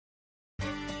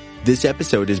This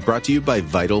episode is brought to you by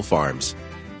Vital Farms.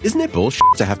 Isn't it bullshit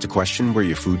to have to question where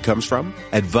your food comes from?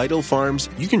 At Vital Farms,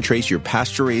 you can trace your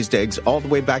pasture-raised eggs all the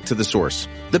way back to the source,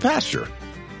 the pasture.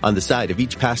 On the side of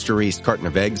each pasture-raised carton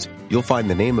of eggs, you'll find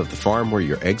the name of the farm where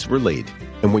your eggs were laid.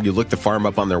 And when you look the farm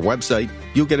up on their website,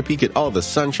 you'll get a peek at all the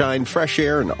sunshine, fresh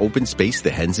air, and open space the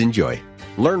hens enjoy.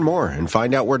 Learn more and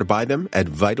find out where to buy them at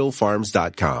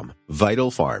vitalfarms.com.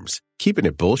 Vital Farms, keeping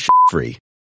it bullshit-free.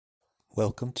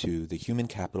 Welcome to the Human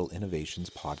Capital Innovations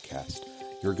Podcast,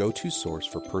 your go-to source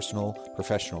for personal,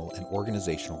 professional, and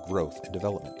organizational growth and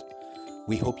development.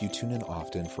 We hope you tune in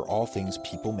often for all things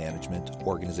people management,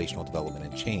 organizational development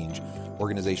and change,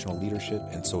 organizational leadership,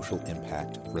 and social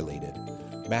impact related.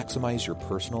 Maximize your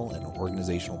personal and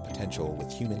organizational potential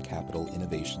with Human Capital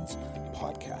Innovations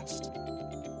Podcast.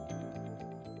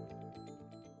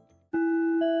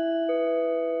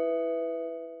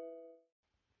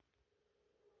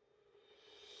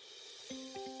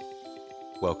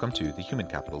 Welcome to the Human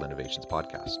Capital Innovations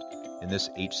Podcast. In this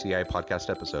HCI podcast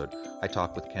episode, I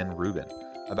talk with Ken Rubin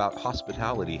about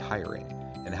hospitality hiring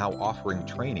and how offering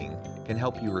training can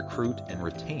help you recruit and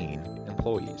retain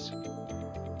employees.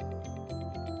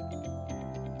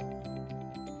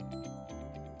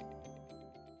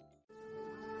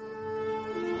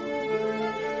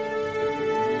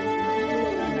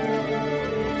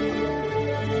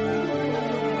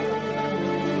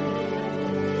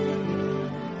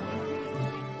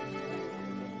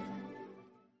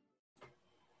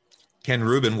 Ken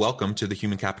Rubin, welcome to the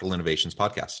Human Capital Innovations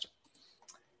Podcast.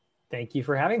 Thank you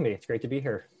for having me. It's great to be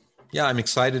here. Yeah, I'm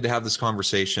excited to have this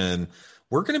conversation.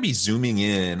 We're going to be zooming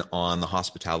in on the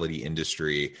hospitality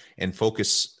industry and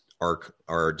focus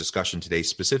our discussion today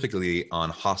specifically on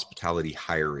hospitality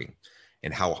hiring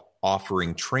and how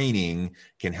offering training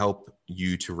can help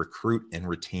you to recruit and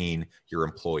retain your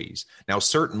employees. Now,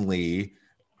 certainly,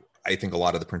 I think a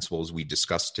lot of the principles we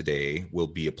discussed today will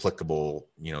be applicable,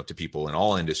 to people in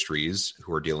all industries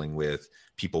who are dealing with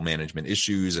people management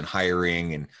issues and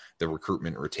hiring, and the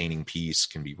recruitment and retaining piece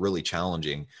can be really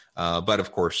challenging. But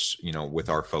of course, with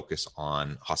our focus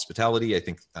on hospitality, I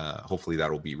think hopefully that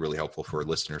will be really helpful for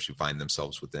listeners who find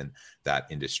themselves within that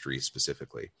industry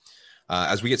specifically.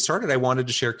 As we get started, I wanted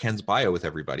to share Ken's bio with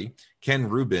everybody. Ken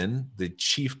Rubin, the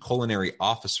Chief Culinary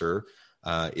Officer,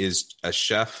 is a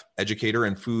chef, educator,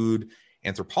 and food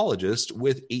anthropologist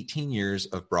with 18 years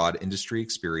of broad industry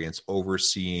experience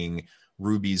overseeing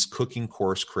Ruby's cooking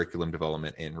course curriculum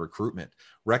development and recruitment.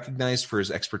 Recognized for his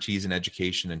expertise in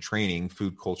education and training,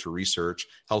 food culture research,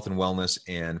 health and wellness,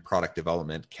 and product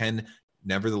development, Ken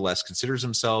nevertheless considers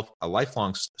himself a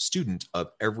lifelong student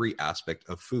of every aspect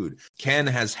of food. Ken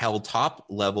has held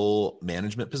top-level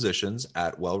management positions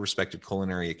at well-respected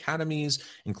culinary academies,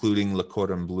 including Le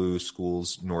Cordon Bleu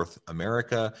Schools North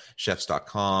America,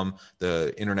 Chefs.com,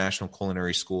 the International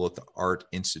Culinary School at the Art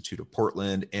Institute of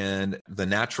Portland, and the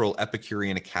Natural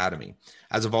Epicurean Academy.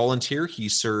 As a volunteer, he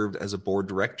served as a board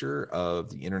director of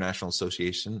the International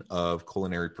Association of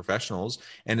Culinary Professionals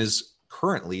and is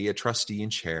currently a trustee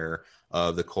and chair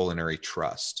of the Culinary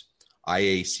Trust,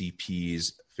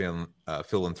 IACP's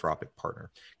philanthropic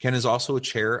partner. Ken is also a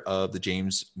chair of the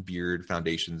James Beard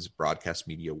Foundation's Broadcast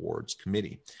Media Awards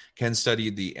Committee. Ken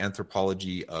studied the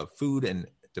anthropology of food and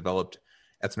developed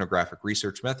ethnographic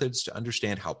research methods to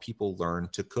understand how people learn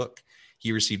to cook.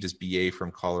 He received his BA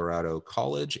from Colorado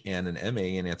College and an MA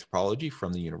in anthropology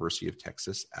from the University of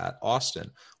Texas at Austin.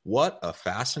 What a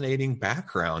fascinating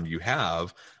background you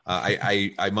have.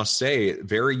 I must say,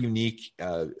 very unique,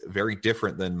 very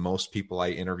different than most people I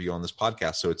interview on this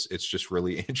podcast. So it's just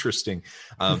really interesting.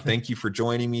 Thank you for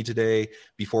joining me today.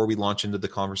 Before we launch into the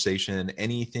conversation,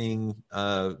 anything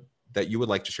that you would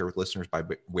like to share with listeners by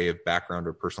way of background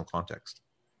or personal context?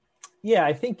 Yeah,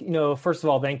 I think, first of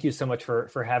all, thank you so much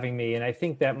for having me. And I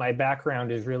think that my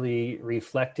background is really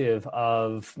reflective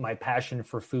of my passion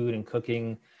for food and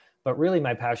cooking, but really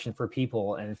my passion for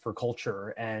people and for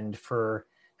culture and for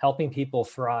helping people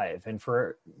thrive and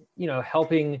for,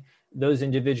 helping those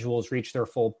individuals reach their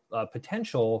full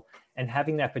potential and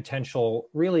having that potential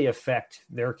really affect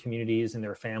their communities and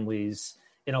their families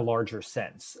in a larger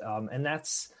sense. And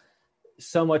that's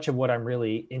so much of what I'm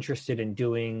really interested in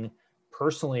doing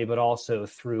personally, but also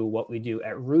through what we do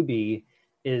at Ruby,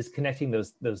 is connecting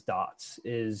those dots,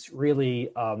 is really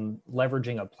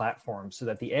leveraging a platform so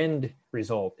that the end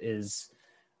result is,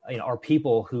 are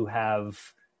people who have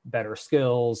better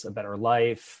skills, a better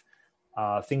life,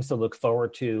 things to look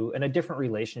forward to, and a different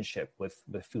relationship with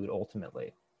food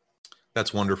ultimately.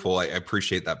 That's wonderful. I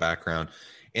appreciate that background.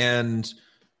 And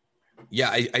yeah,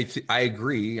 I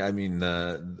agree. I mean,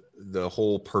 the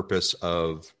whole purpose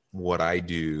of what I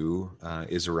do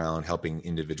is around helping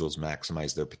individuals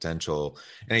maximize their potential.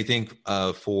 And I think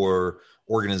for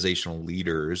organizational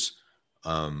leaders,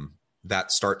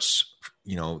 that starts,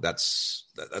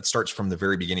 that starts from the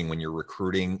very beginning when you're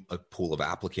recruiting a pool of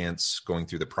applicants, going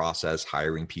through the process,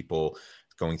 hiring people,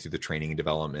 going through the training and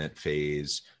development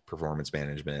phase, performance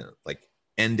management, like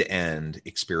end-to-end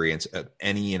experience of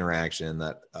any interaction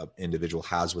that an individual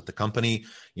has with the company.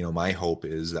 My hope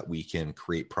is that we can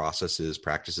create processes,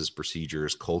 practices,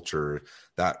 procedures, culture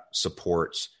that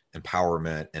supports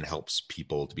empowerment and helps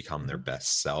people to become their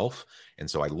best self. And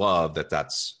so I love that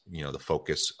that's, the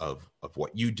focus of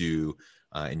what you do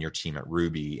and your team at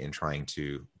Ruby, in trying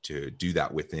to do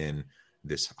that within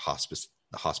this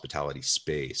hospitality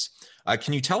space.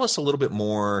 Can you tell us a little bit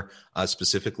more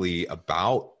specifically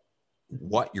about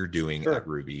what you're doing at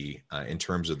Ruby in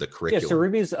terms of the curriculum? Yeah, so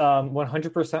Ruby's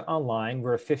 100% online.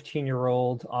 We're a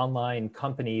 15-year-old online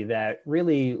company that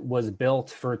really was built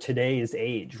for today's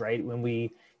age, right? When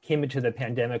we came into the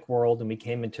pandemic world and we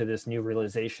came into this new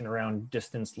realization around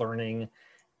distance learning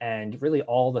and really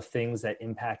all the things that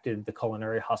impacted the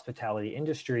culinary hospitality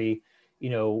industry,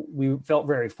 we felt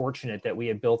very fortunate that we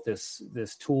had built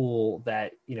this tool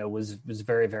that, was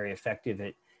very, very effective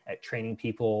at training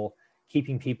people,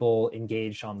 keeping people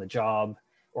engaged on the job,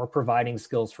 or providing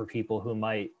skills for people who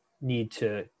might need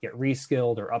to get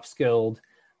reskilled or upskilled,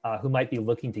 who might be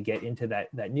looking to get into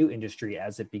that new industry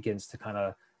as it begins to kind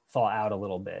of thaw out a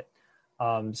little bit.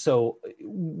 So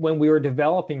when we were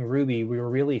developing Ruby, we were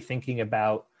really thinking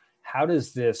about how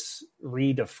does this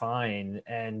redefine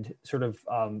and sort of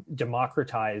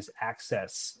democratize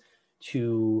access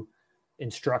to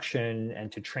instruction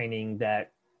and to training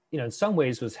that, in some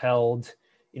ways was held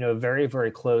very,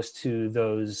 very close to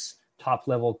those top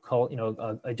level,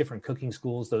 different cooking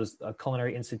schools, those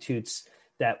culinary institutes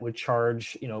that would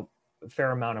charge, a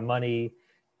fair amount of money,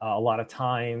 a lot of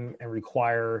time, and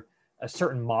require a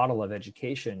certain model of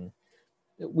education.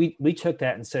 We took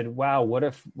that and said, wow, what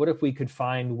if we could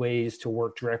find ways to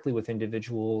work directly with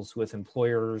individuals, with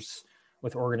employers,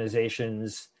 with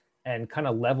organizations, and kind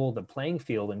of level the playing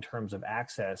field in terms of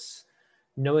access,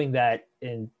 knowing that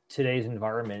in today's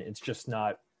environment, it's just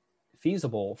not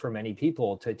feasible for many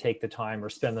people to take the time or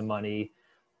spend the money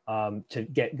to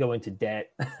go into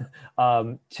debt,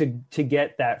 to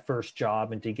get that first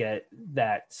job and to get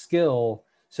that skill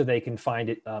so they can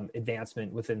find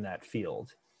advancement within that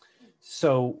field.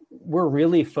 So we're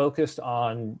really focused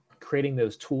on creating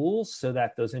those tools so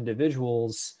that those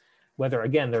individuals, whether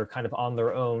again, they're kind of on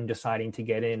their own deciding to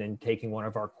get in and taking one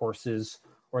of our courses,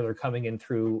 or they're coming in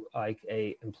through like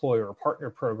a employer or partner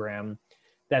program,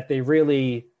 that they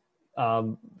really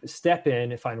step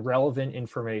in and find relevant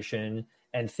information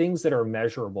and things that are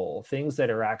measurable, things that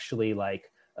are actually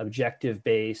like objective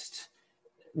based,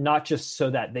 not just so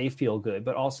that they feel good,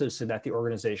 but also so that the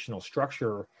organizational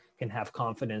structure can have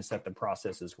confidence that the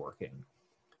process is working.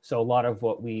 So a lot of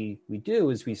what we do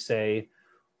is we say,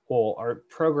 well, our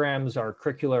programs, our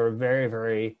curricula are very,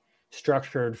 very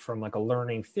structured from like a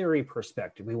learning theory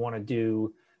perspective. We want to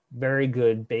do very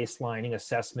good baselining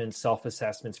assessments,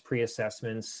 self-assessments,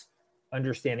 pre-assessments,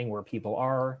 understanding where people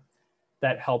are.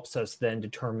 That helps us then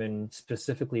determine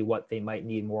specifically what they might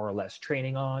need more or less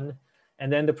training on.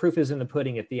 And then the proof is in the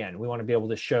pudding at the end. We want to be able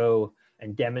to show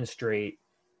and demonstrate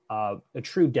a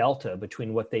true delta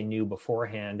between what they knew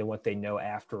beforehand and what they know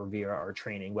after via our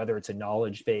training, whether it's a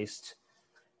knowledge-based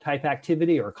type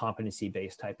activity or a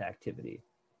competency-based type activity.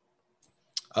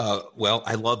 Well,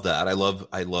 I love that. I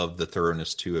love the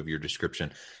thoroughness too of your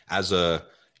description. As a,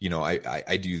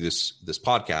 I do this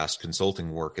podcast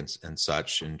consulting work and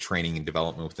such, and training and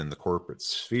development within the corporate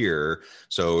sphere.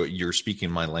 So you're speaking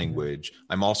my language.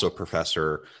 I'm also a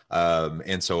professor.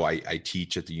 And so I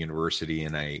teach at the university,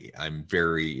 and I'm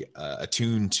very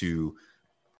attuned to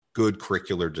good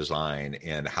curricular design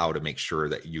and how to make sure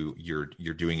that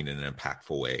you're doing it in an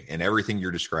impactful way. And everything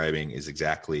you're describing is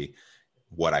exactly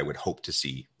what I would hope to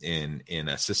see in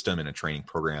a system, in a training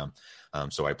program.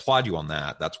 So I applaud you on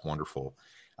that. That's wonderful.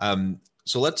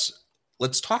 So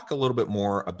let's talk a little bit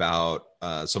more about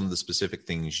some of the specific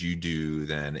things you do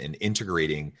then in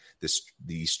integrating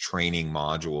these training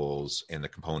modules and the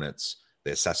components,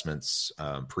 the assessments,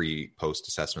 pre-post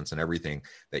assessments, and everything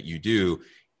that you do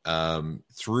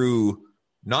through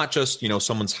not just,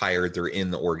 someone's hired, they're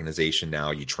in the organization now,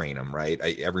 you train them, right?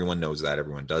 Everyone knows that,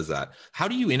 everyone does that. How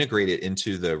do you integrate it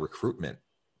into the recruitment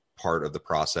part of the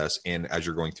process and as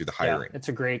you're going through the hiring? Yeah, it's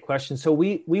a great question. So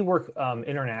we work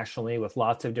internationally with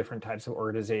lots of different types of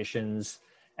organizations,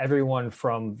 everyone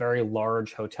from very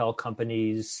large hotel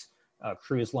companies,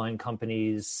 cruise line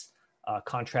companies,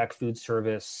 contract food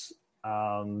service,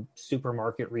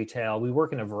 supermarket retail. We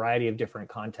work in a variety of different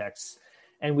contexts.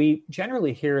 And we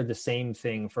generally hear the same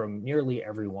thing from nearly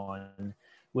everyone,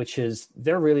 which is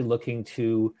they're really looking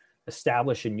to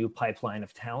establish a new pipeline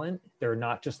of talent. They're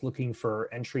not just looking for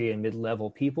entry and mid-level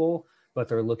people, but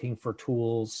they're looking for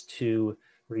tools to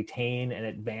retain and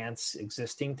advance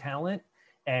existing talent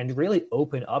and really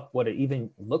open up what it even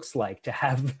looks like to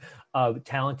have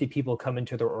talented people come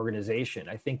into their organization.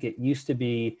 I think it used to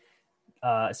be,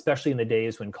 especially in the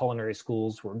days when culinary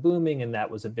schools were booming and that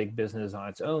was a big business on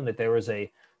its own, that there was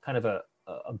a kind of a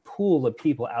pool of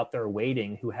people out there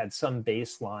waiting who had some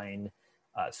baseline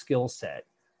skill set.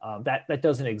 That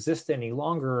doesn't exist any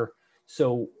longer.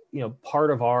 So, part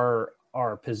of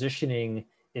our positioning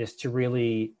is to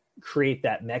really create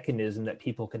that mechanism that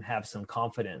people can have some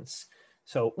confidence.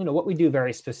 So, what we do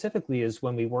very specifically is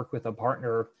when we work with a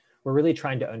partner, we're really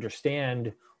trying to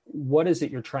understand what is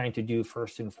it you're trying to do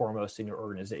first and foremost in your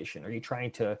organization. Are you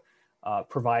trying to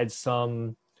provide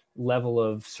some level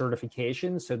of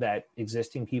certification so that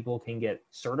existing people can get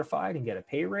certified and get a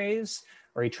pay raise?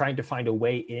 Are you trying to find a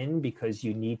way in because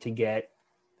you need to get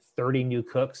 30 new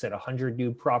cooks at 100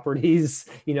 new properties,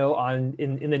 in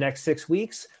the next 6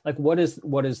 weeks? Like, what is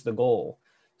the goal?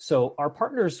 So our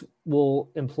partners will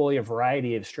employ a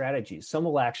variety of strategies. Some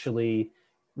will actually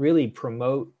really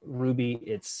promote Ruby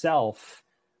itself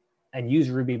and use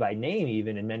Ruby by name,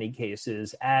 even in many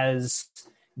cases, as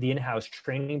the in-house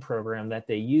training program that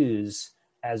they use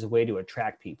as a way to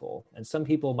attract people. And some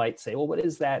people might say, well, what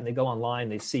is that? And they go online,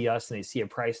 they see us and they see a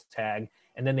price tag,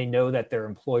 and then they know that their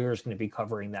employer is going to be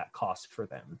covering that cost for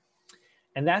them.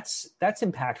 And that's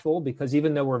impactful because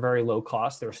even though we're very low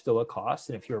cost, there's still a cost.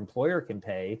 And if your employer can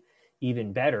pay,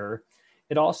 even better.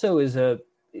 It also is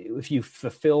if you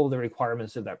fulfill the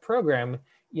requirements of that program,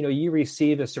 you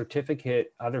receive a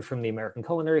certificate either from the American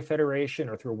Culinary Federation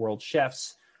or through World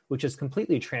Chefs, which is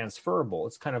completely transferable.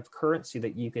 It's kind of currency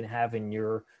that you can have in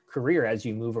your career as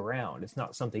you move around. It's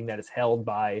not something that is held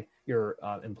by your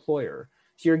employer.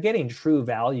 So you're getting true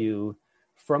value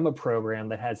from a program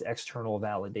that has external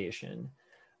validation.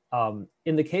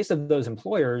 In the case of those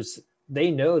employers, they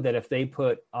know that if they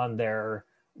put on their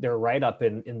write-up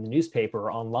in the newspaper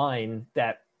or online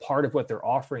that part of what they're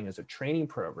offering is a training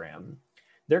program,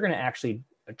 they're going to actually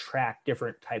attract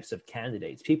different types of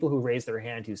candidates. People who raise their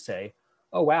hand who say,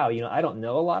 oh, wow, I don't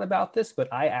know a lot about this,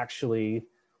 but I actually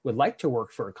would like to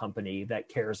work for a company that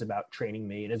cares about training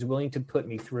me and is willing to put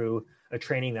me through a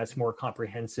training that's more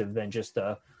comprehensive than just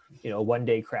a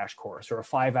 1-day crash course or a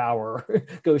 5-hour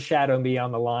go shadow me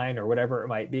on the line or whatever it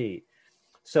might be.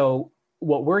 So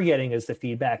what we're getting is the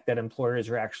feedback that employers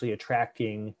are actually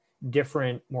attracting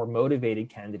different, more motivated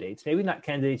candidates, maybe not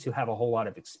candidates who have a whole lot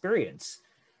of experience,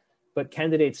 but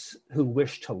candidates who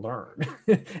wish to learn.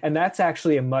 And that's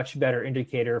actually a much better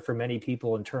indicator for many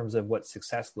people in terms of what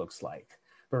success looks like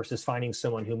versus finding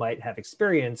someone who might have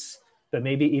experience, but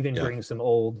maybe even bring some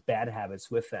old bad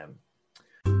habits with them.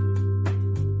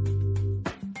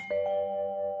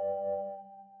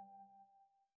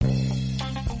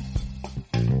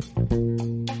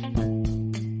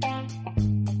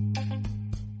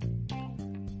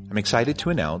 I'm excited to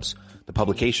announce the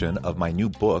publication of my new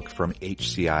book from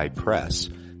HCI Press,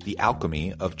 The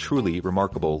Alchemy of Truly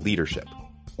Remarkable Leadership: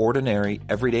 Ordinary,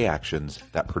 Everyday Actions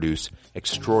that Produce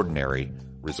Extraordinary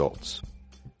Results.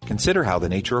 Consider how the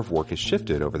nature of work has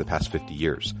shifted over the past 50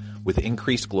 years. With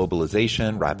increased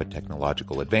globalization, rapid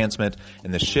technological advancement,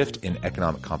 and the shift in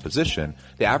economic composition,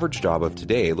 the average job of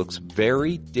today looks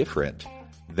very different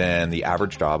than the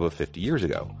average job of 50 years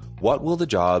ago. What will the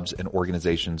jobs and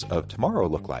organizations of tomorrow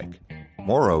look like?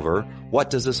 Moreover, what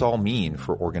does this all mean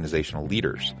for organizational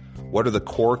leaders? What are the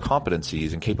core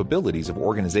competencies and capabilities of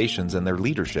organizations and their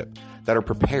leadership that are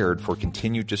prepared for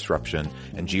continued disruption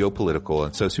and geopolitical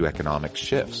and socioeconomic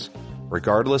shifts?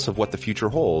 Regardless of what the future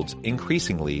holds,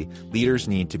 increasingly, leaders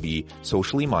need to be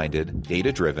socially minded,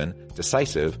 data-driven,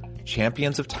 decisive,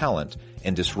 champions of talent,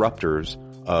 and disruptors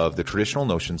of the traditional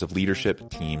notions of leadership,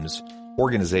 teams,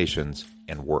 organizations,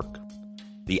 and work.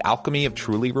 The Alchemy of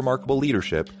Truly Remarkable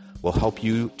Leadership will help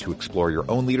you to explore your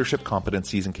own leadership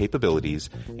competencies and capabilities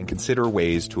and consider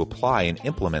ways to apply and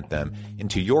implement them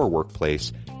into your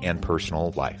workplace and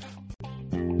personal life.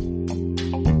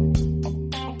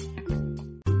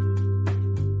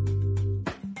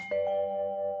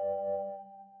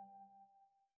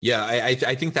 Yeah,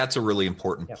 I think that's a really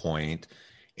important point.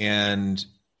 And,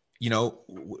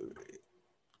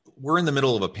 we're in the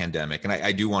middle of a pandemic, and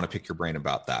I do want to pick your brain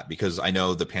about that because I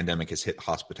know the pandemic has hit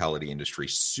hospitality industry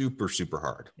super, super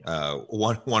hard.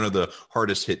 One of the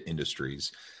hardest hit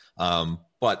industries.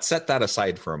 But set that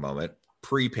aside for a moment.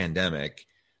 Pre-pandemic,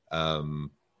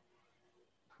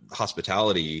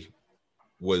 hospitality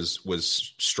was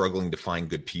struggling to find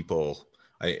good people.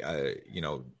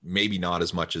 Maybe not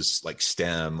as much as like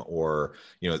STEM or,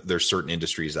 there's certain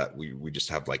industries that we just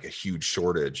have like a huge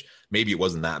shortage. Maybe it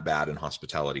wasn't that bad in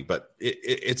hospitality, but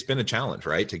it's been a challenge,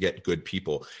 right? To get good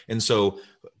people. And so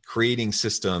creating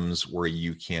systems where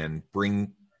you can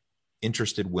bring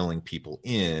interested, willing people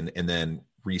in and then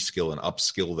reskill and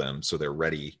upskill them so they're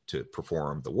ready to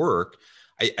perform the work.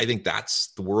 I think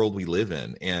that's the world we live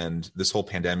in. And this whole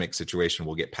pandemic situation,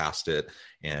 we'll get past it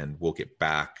and we'll get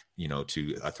back,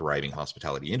 to a thriving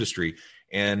hospitality industry.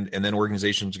 And then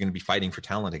organizations are going to be fighting for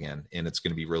talent again. And it's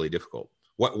going to be really difficult.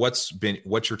 What's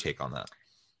your take on that?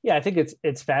 Yeah, I think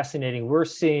it's fascinating. We're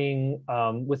seeing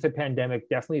with the pandemic,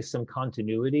 definitely some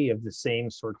continuity of the same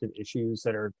sorts of issues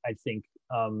that are, I think,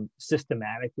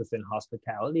 systematic within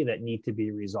hospitality that need to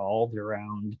be resolved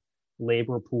around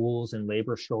labor pools and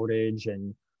labor shortage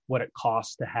and what it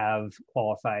costs to have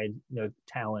qualified,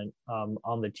 talent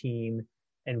on the team,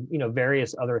 and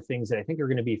various other things that I think are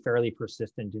going to be fairly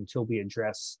persistent until we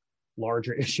address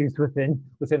larger issues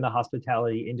within the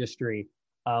hospitality industry.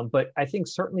 But I think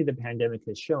certainly the pandemic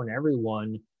has shown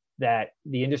everyone that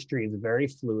the industry is very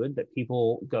fluid, that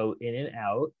people go in and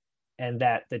out, and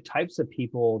that the types of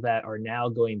people that are now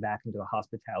going back into the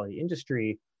hospitality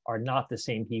industry are not the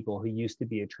same people who used to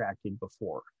be attracted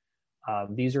before.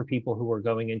 These are people who are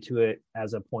going into it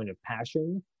as a point of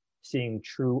passion, seeing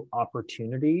true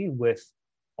opportunity with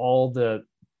all the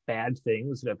bad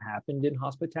things that have happened in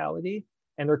hospitality.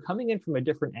 And they're coming in from a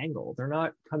different angle. They're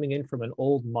not coming in from an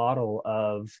old model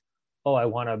of, oh, I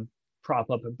want to prop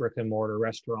up a brick and mortar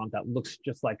restaurant that looks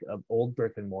just like an old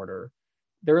brick and mortar.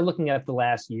 They're looking at the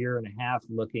last year and a half,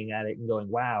 looking at it and going,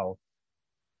 wow,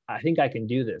 I think I can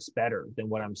do this better than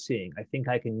what I'm seeing. I think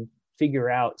I can figure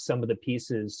out some of the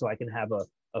pieces so I can have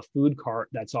a food cart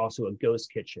that's also a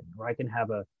ghost kitchen, or I can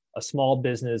have a small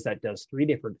business that does 3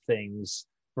 different things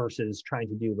versus trying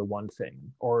to do the one thing.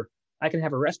 Or I can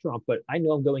have a restaurant, but I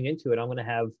know I'm going into it, I'm going to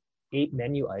have 8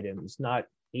 menu items, not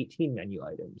 18 menu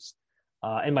items.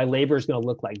 And my labor is going to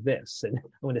look like this. And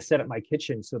I'm going to set up my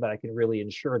kitchen so that I can really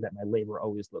ensure that my labor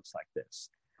always looks like this.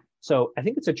 So I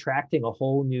think it's attracting a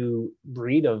whole new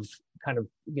breed of kind of,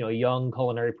 young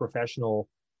culinary professional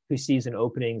who sees an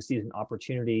opening, sees an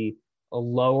opportunity, a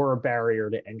lower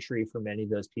barrier to entry for many of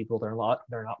those people. They're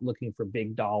not looking for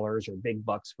big dollars or big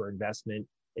bucks for investment.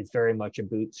 It's very much a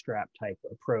bootstrap type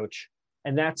approach.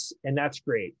 And that's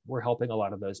great. We're helping a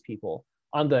lot of those people.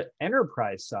 On the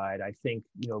enterprise side, I think,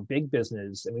 big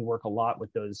business, and we work a lot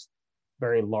with those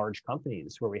very large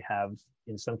companies where we have,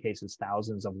 in some cases,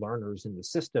 thousands of learners in the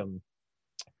system.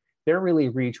 They're really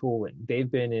retooling. They've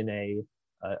been in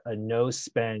a no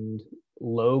spend,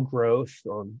 low growth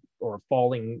or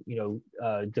falling,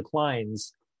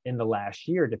 declines in the last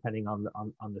year, depending on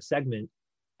the segment.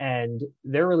 And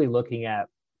they're really looking at,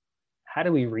 how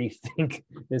do we rethink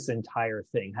this entire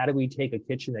thing? How do we take a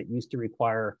kitchen that used to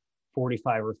require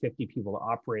 45 or 50 people to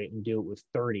operate and do it with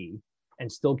 30 and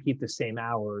still keep the same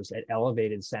hours at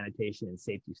elevated sanitation and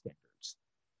safety standards?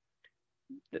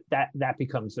 That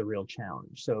becomes the real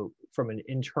challenge. So from an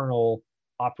internal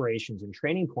operations and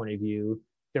training point of view,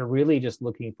 they're really just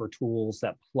looking for tools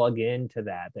that plug into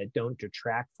that don't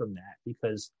detract from that,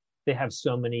 because they have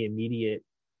so many immediate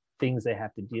things they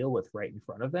have to deal with right in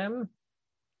front of them.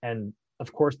 And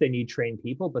of course, they need trained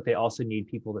people, but they also need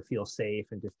people to feel safe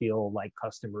and to feel like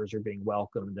customers are being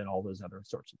welcomed and all those other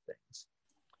sorts of things.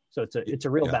 So it's a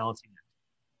real balancing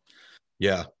act.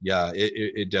 Yeah,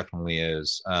 it definitely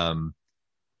is.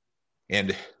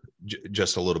 And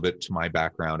just a little bit to my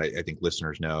background, I think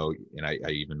listeners know, and I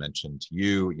even mentioned to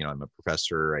you, I'm a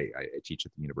professor. I teach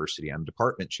at the university. I'm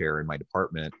department chair in my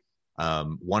department.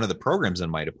 One of the programs in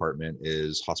my department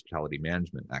is hospitality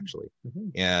management, actually.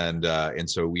 Mm-hmm. And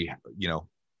so we,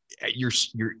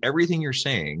 you're everything you're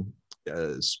saying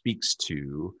speaks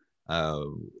to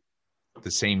the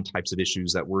same types of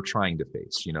issues that we're trying to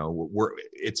face.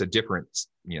 It's a different,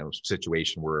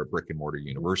 situation. We're a brick and mortar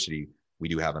university. We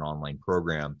do have an online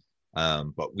program,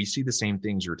 but we see the same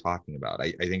things you're talking about.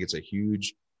 I think it's a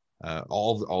huge,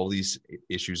 all these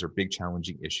issues are big,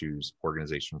 challenging issues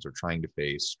organizations are trying to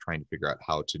face, trying to figure out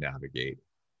how to navigate.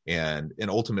 And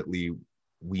ultimately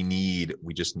we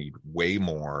just need way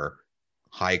more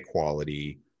high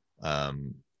quality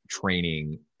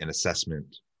training and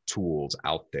assessment tools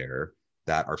out there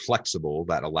that are flexible,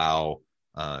 that allow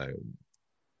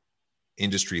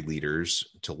industry leaders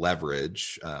to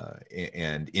leverage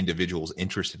and individuals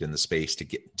interested in the space to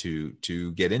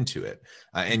get into it.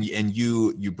 And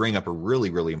you bring up a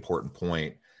really, really important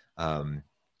point,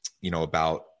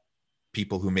 about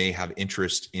people who may have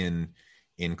interest in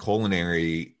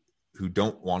culinary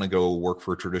don't want to go work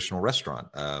for a traditional restaurant.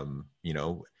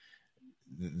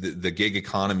 The gig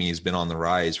economy has been on the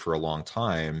rise for a long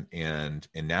time, and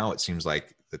now it seems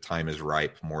like the time is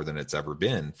ripe more than it's ever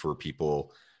been for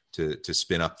people to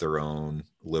spin up their own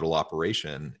little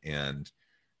operation, and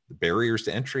the barriers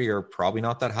to entry are probably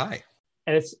not that high.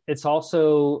 And it's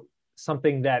also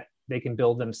something that they can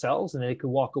build themselves and they could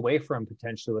walk away from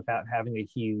potentially without having a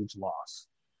huge loss,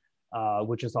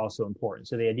 which is also important.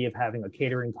 So the idea of having a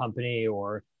catering company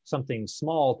or something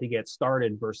small to get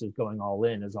started versus going all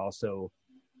in is also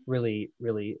really,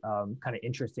 really kind of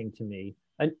interesting to me.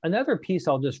 Another piece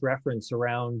I'll just reference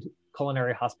around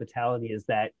culinary hospitality is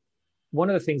that one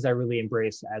of the things I really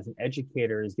embrace as an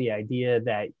educator is the idea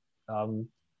that,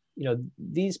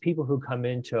 these people who come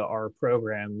into our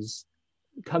programs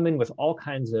come in with all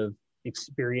kinds of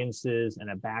experiences and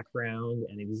a background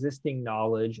and existing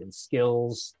knowledge and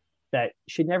skills that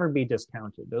should never be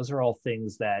discounted. Those are all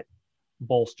things that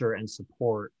bolster and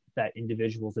support that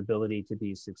individual's ability to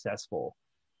be successful.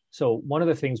 So one of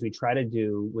the things we try to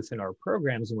do within our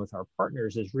programs and with our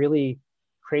partners is really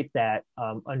create that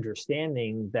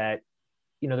understanding that,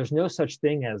 there's no such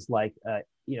thing as like,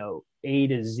 A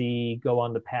to Z, go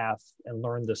on the path and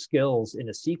learn the skills in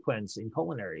a sequence in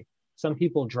culinary. Some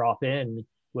people drop in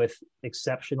with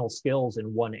exceptional skills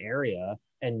in one area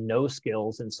and no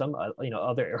skills in some,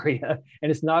 other area.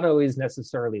 And it's not always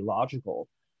necessarily logical.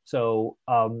 So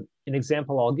an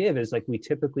example I'll give is like, we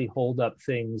typically hold up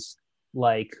things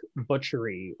like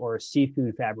butchery or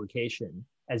seafood fabrication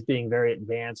as being very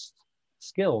advanced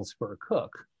skills for a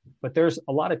cook. But there's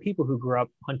a lot of people who grew up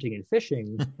hunting and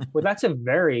fishing where that's a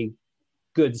very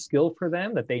good skill for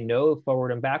them that they know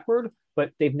forward and backward, but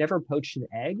they've never poached an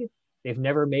egg. They've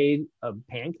never made a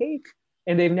pancake,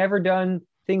 and they've never done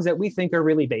things that we think are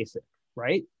really basic,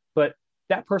 right? But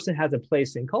that person has a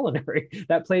place in culinary.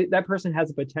 That person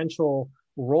has a potential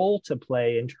role to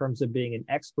play in terms of being an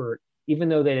expert, even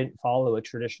though they didn't follow a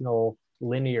traditional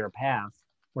linear path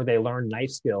where they learn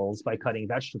knife skills by cutting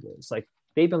vegetables. Like,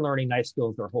 they've been learning knife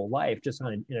skills their whole life, just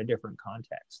in a different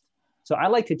context. So I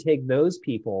like to take those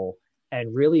people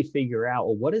and really figure out,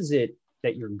 well, what is it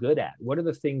that you're good at? What are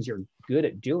the things you're good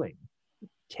at doing?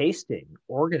 Tasting,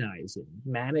 organizing,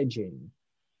 managing,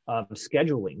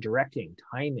 scheduling, directing,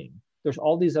 timing. There's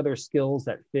all these other skills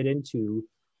that fit into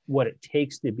what it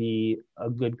takes to be a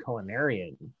good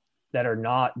culinarian that are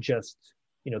not just,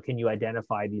 can you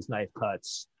identify these knife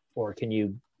cuts, or can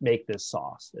you make this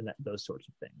sauce, and those sorts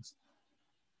of things.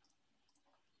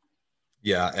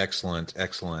 Yeah, excellent.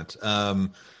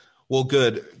 Well,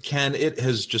 good. Ken, it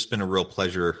has just been a real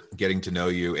pleasure getting to know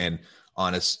you. And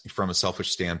from a selfish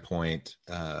standpoint,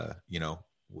 I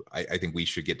think we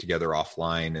should get together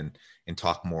offline and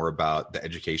talk more about the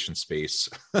education space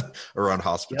around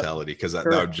hospitality, because that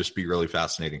would just be really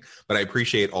fascinating. But I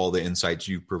appreciate all the insights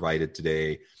you've provided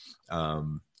today.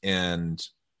 And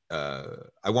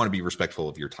I want to be respectful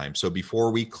of your time. So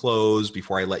before we close,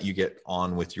 before I let you get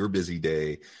on with your busy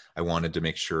day, I wanted to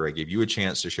make sure I gave you a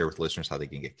chance to share with listeners how they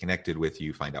can get connected with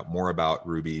you, find out more about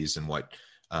Ruby's and what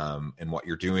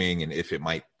you're doing, and if it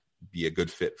might be a good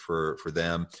fit for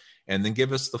them, and then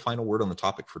give us the final word on the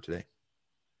topic for today.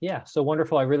 Yeah, so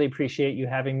wonderful. I really appreciate you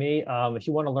having me. If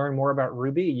you want to learn more about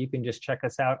Ruby, you can just check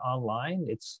us out online.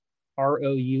 It's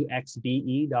rouxbe.com.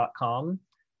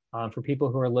 For people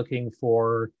who are looking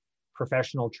for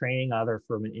professional training, either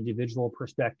from an individual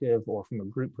perspective or from a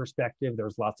group perspective,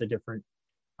 there's lots of different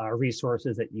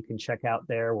resources that you can check out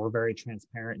there. We're very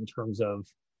transparent in terms of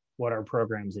what our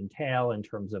programs entail, in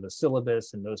terms of a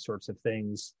syllabus and those sorts of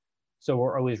things. So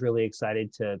we're always really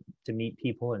excited to meet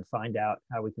people and find out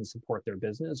how we can support their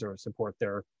business or support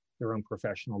their own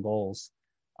professional goals.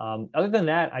 Other than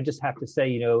that, I just have to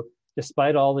say,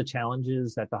 despite all the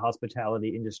challenges that the hospitality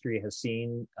industry has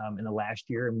seen in the last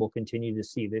year and will continue to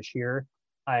see this year,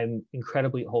 I'm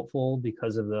incredibly hopeful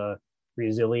because of the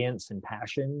resilience and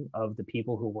passion of the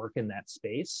people who work in that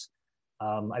space.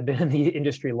 I've been in the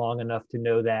industry long enough to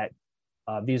know that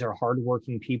these are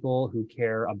hardworking people who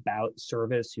care about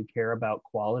service, who care about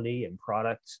quality and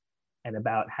products, and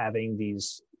about having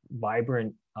these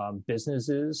vibrant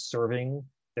businesses serving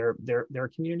their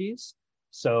communities.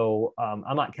 So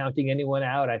I'm not counting anyone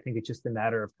out. I think it's just a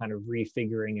matter of kind of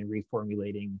refiguring and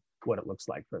reformulating what it looks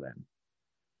like for them.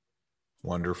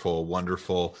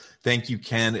 Wonderful. Thank you,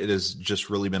 Ken. It has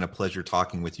just really been a pleasure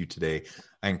talking with you today.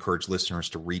 I encourage listeners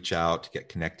to reach out, to get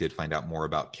connected, find out more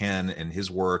about Ken and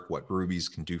his work, what Ruby's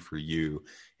can do for you.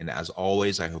 And as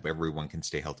always, I hope everyone can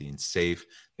stay healthy and safe,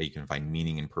 that you can find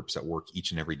meaning and purpose at work each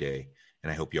and every day.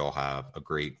 And I hope you all have a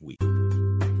great week.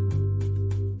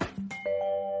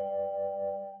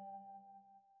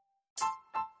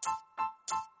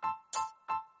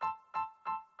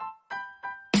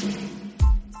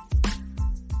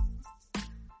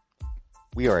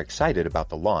 We are excited about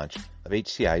the launch of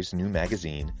HCI's new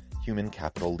magazine, Human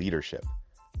Capital Leadership.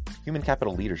 Human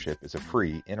Capital Leadership is a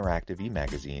free, interactive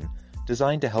e-magazine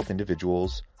designed to help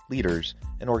individuals, leaders,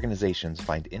 and organizations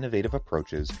find innovative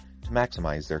approaches to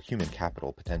maximize their human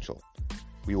capital potential.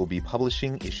 We will be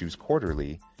publishing issues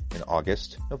quarterly in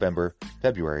August, November,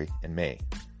 February, and May.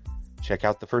 Check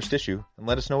out the first issue and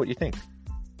let us know what you think.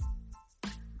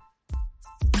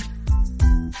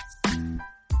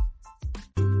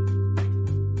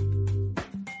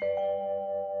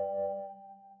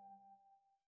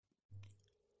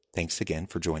 Thanks again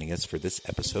for joining us for this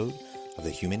episode of the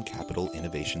Human Capital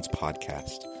Innovations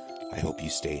Podcast. I hope you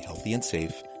stay healthy and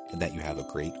safe and that you have a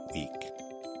great week.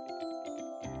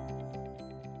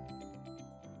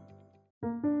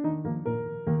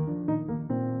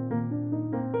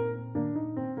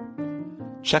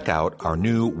 Check out our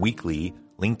new weekly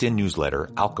LinkedIn newsletter,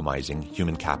 Alchemizing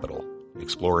Human Capital,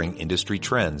 exploring industry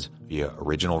trends via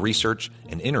original research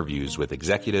and interviews with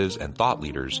executives and thought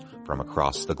leaders from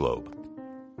across the globe.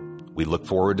 We look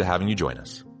forward to having you join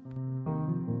us.